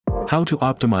How to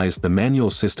optimize the manual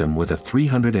system with a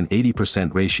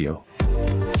 380% ratio.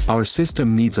 Our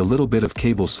system needs a little bit of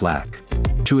cable slack.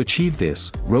 To achieve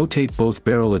this, rotate both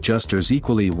barrel adjusters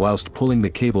equally whilst pulling the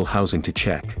cable housing to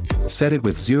check. Set it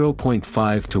with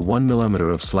 0.5 to 1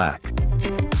 mm of slack.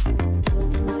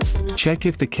 Check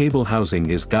if the cable housing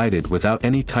is guided without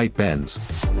any tight bends,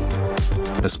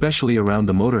 especially around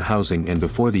the motor housing and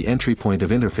before the entry point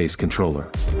of interface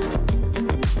controller.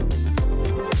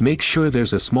 Make sure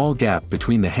there's a small gap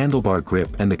between the handlebar grip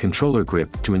and the controller grip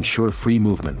to ensure free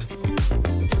movement.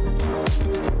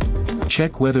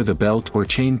 Check whether the belt or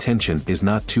chain tension is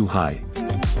not too high.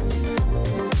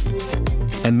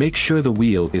 And make sure the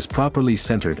wheel is properly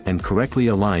centered and correctly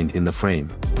aligned in the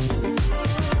frame.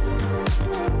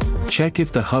 Check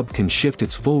if the hub can shift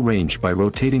its full range by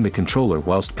rotating the controller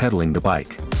whilst pedaling the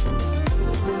bike.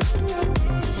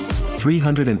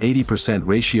 380%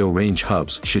 ratio range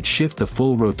hubs should shift the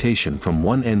full rotation from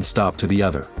one end stop to the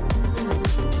other.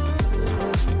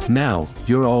 Now,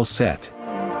 you're all set.